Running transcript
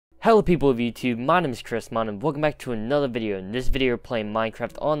Hello people of YouTube, my name is Chrismon and welcome back to another video. In this video we're playing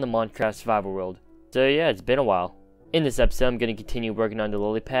Minecraft on the Moncraft survival world. So yeah, it's been a while. In this episode I'm going to continue working on the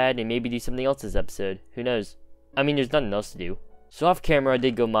lily pad and maybe do something else this episode. Who knows? I mean, there's nothing else to do. So off camera I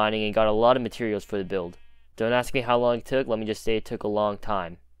did go mining and got a lot of materials for the build. Don't ask me how long it took, let me just say it took a long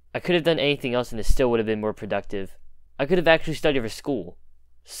time. I could have done anything else and it still would have been more productive. I could have actually studied for school.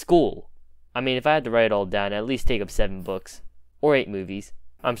 School! I mean, if I had to write it all down, I'd at least take up 7 books. Or 8 movies.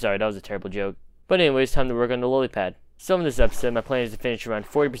 I'm sorry, that was a terrible joke. But anyways, time to work on the lily pad. So in this episode, my plan is to finish around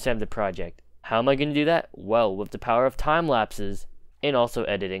 40% of the project. How am I going to do that? Well, with the power of time lapses, and also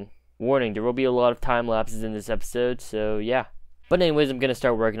editing. Warning, there will be a lot of time lapses in this episode, so yeah. But anyways, I'm going to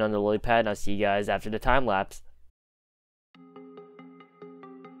start working on the lily pad, and I'll see you guys after the time lapse.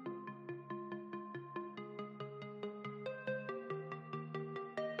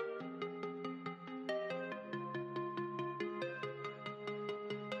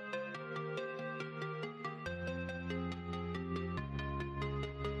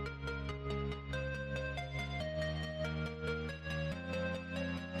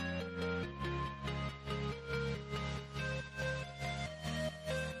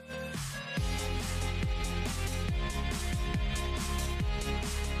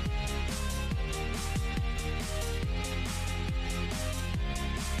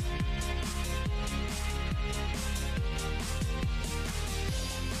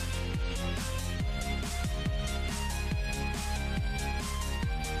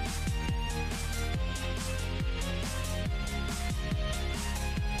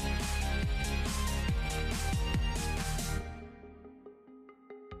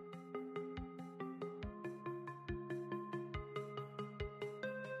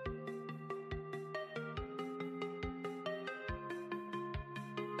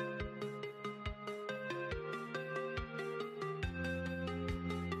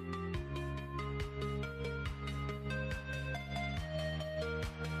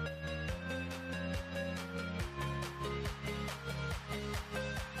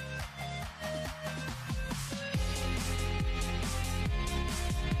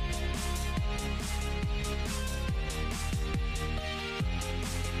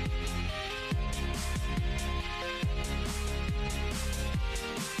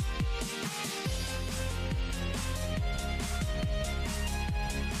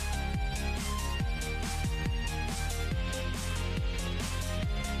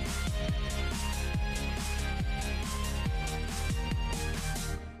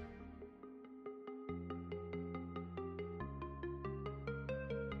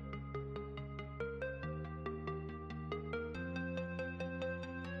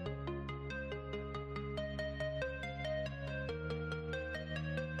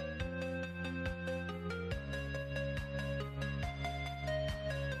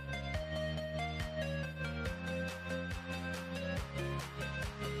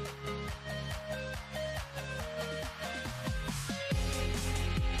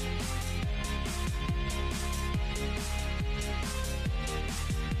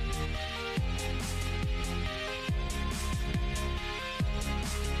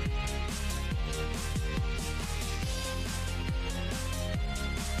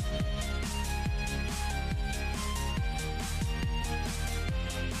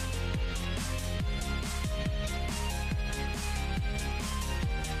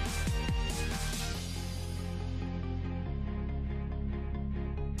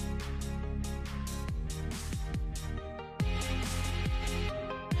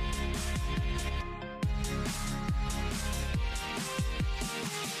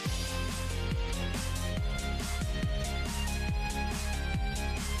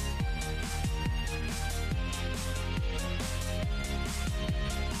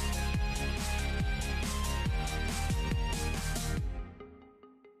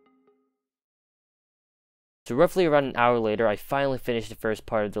 So roughly around an hour later, I finally finished the first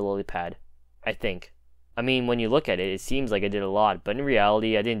part of the lily pad. I think. I mean, when you look at it, it seems like I did a lot, but in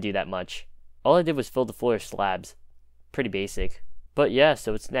reality, I didn't do that much. All I did was fill the floor with slabs. Pretty basic. But yeah,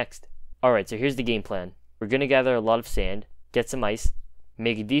 so it's next. Alright, so here's the game plan. We're gonna gather a lot of sand, get some ice,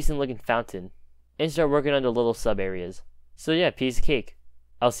 make a decent looking fountain, and start working on the little sub areas. So yeah, piece of cake.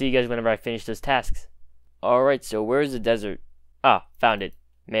 I'll see you guys whenever I finish those tasks. Alright, so where's the desert? Ah, found it.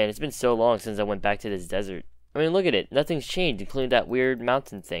 Man, it's been so long since I went back to this desert. I mean, look at it. Nothing's changed, including that weird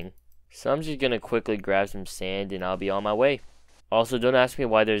mountain thing. So I'm just gonna quickly grab some sand and I'll be on my way. Also, don't ask me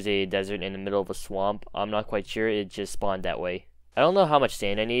why there's a desert in the middle of a swamp. I'm not quite sure. It just spawned that way. I don't know how much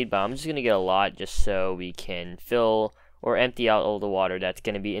sand I need, but I'm just gonna get a lot just so we can fill or empty out all the water that's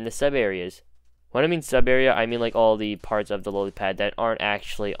gonna be in the sub areas. When I mean sub area, I mean like all the parts of the lily pad that aren't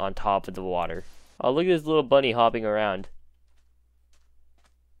actually on top of the water. Oh, look at this little bunny hopping around.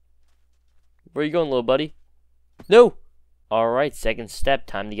 Where you going, little buddy? No! Alright, second step,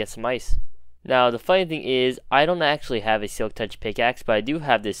 time to get some ice. Now, the funny thing is, I don't actually have a Silk Touch pickaxe, but I do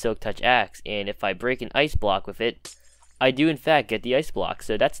have this Silk Touch axe, and if I break an ice block with it, I do in fact get the ice block,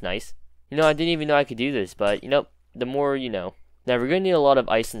 so that's nice. You know, I didn't even know I could do this, but, you know, the more you know. Now, we're going to need a lot of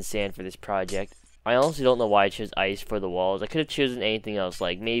ice and sand for this project. I honestly don't know why I chose ice for the walls. I could have chosen anything else,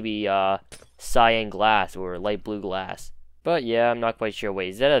 like maybe, cyan glass or light blue glass. But yeah, I'm not quite sure. Wait,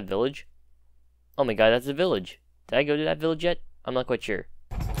 is that a village? Oh my god, that's a village. Did I go to that village yet? I'm not quite sure.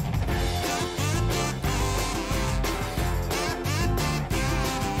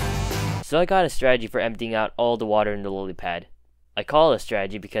 So I got a strategy for emptying out all the water in the lily pad. I call it a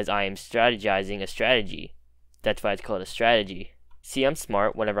strategy because I am strategizing a strategy. That's why it's called a strategy. See, I'm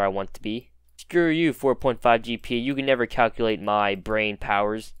smart whenever I want to be. Screw you, 4.5 GP, you can never calculate my brain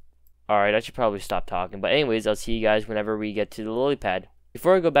powers. Alright, I should probably stop talking, but anyways, I'll see you guys whenever we get to the lily pad.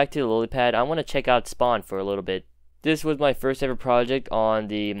 Before I go back to the lily pad, I want to check out spawn for a little bit. This was my first ever project on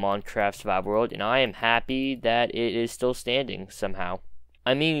the Moncraft survival world, and I am happy that it is still standing somehow.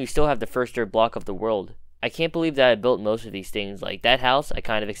 I mean, we still have the first dirt block of the world. I can't believe that I built most of these things. Like, that house, I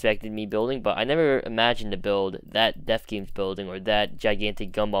kind of expected me building, but I never imagined to build that Def Games building, or that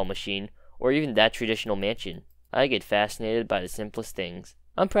gigantic gumball machine, or even that traditional mansion. I get fascinated by the simplest things.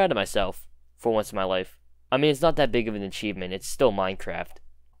 I'm proud of myself, for once in my life. I mean, it's not that big of an achievement, it's still Minecraft.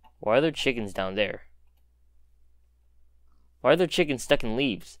 Why are there chickens down there? Why are there chickens stuck in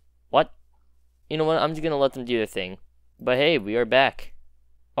leaves? What? You know what, I'm just gonna let them do their thing. But hey, we are back.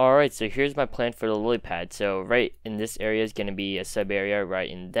 Alright, so here's my plan for the lily pad. So right in this area is going to be a sub area. Right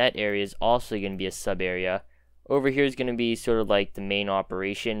in that area is also going to be a sub area. Over here is going to be sort of like the main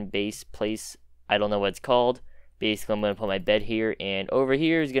operation base place. I don't know what it's called. Basically, I'm going to put my bed here. And over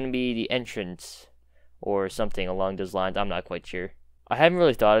here is going to be the entrance. Or something along those lines. I'm not quite sure. I haven't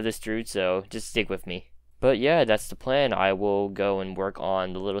really thought of this through, so just stick with me. But yeah, that's the plan. I will go and work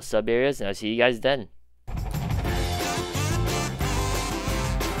on the little sub areas. And I'll see you guys then.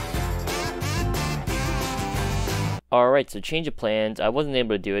 Alright, so change of plans. I wasn't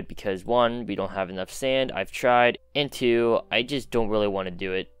able to do it because 1, we don't have enough sand, I've tried, and 2, I just don't really want to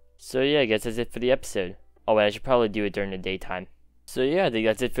do it. So yeah, I guess that's it for the episode. Oh wait, I should probably do it during the daytime. So yeah, I think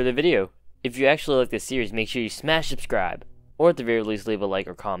that's it for the video. If you actually like this series, make sure you smash subscribe, or at the very least leave a like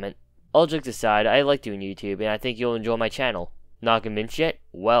or comment. All jokes aside, I like doing YouTube, and I think you'll enjoy my channel. Not convinced yet?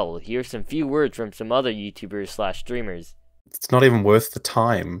 Well, here's some few words from some other YouTubers / streamers. It's not even worth the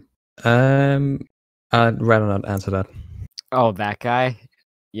time. I'd rather not answer that. Oh, that guy?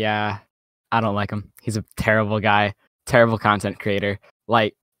 Yeah, I don't like him. He's a terrible guy, terrible content creator.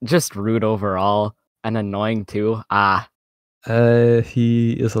 Like, just rude overall, and annoying too.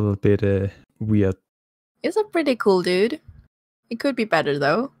 He is a little bit weird. He's a pretty cool dude. He could be better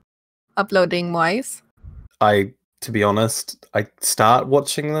though, uploading wise. To be honest, I start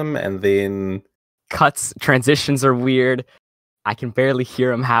watching them and then... Cuts, transitions are weird. I can barely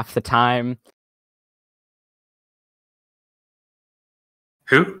hear him half the time.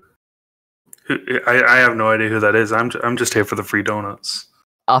 Who? I have no idea who that is. I'm just here for the free donuts.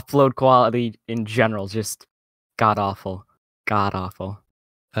 Upload quality in general, just god awful. God awful.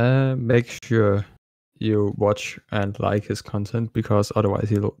 Make sure you watch and like his content, because otherwise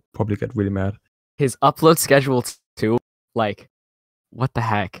he'll probably get really mad. His upload schedule too, like, what the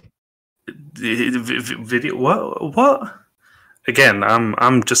heck? Video? What? Again,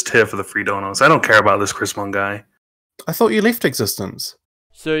 I'm just here for the free donuts. I don't care about this Chrismon guy. I thought you left existence.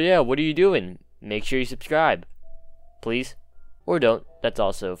 So yeah, what are you doing? Make sure you subscribe. Please. Or don't. That's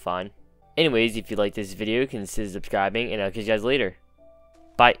also fine. Anyways, if you like this video, consider subscribing, and I'll catch you guys later.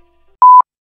 Bye.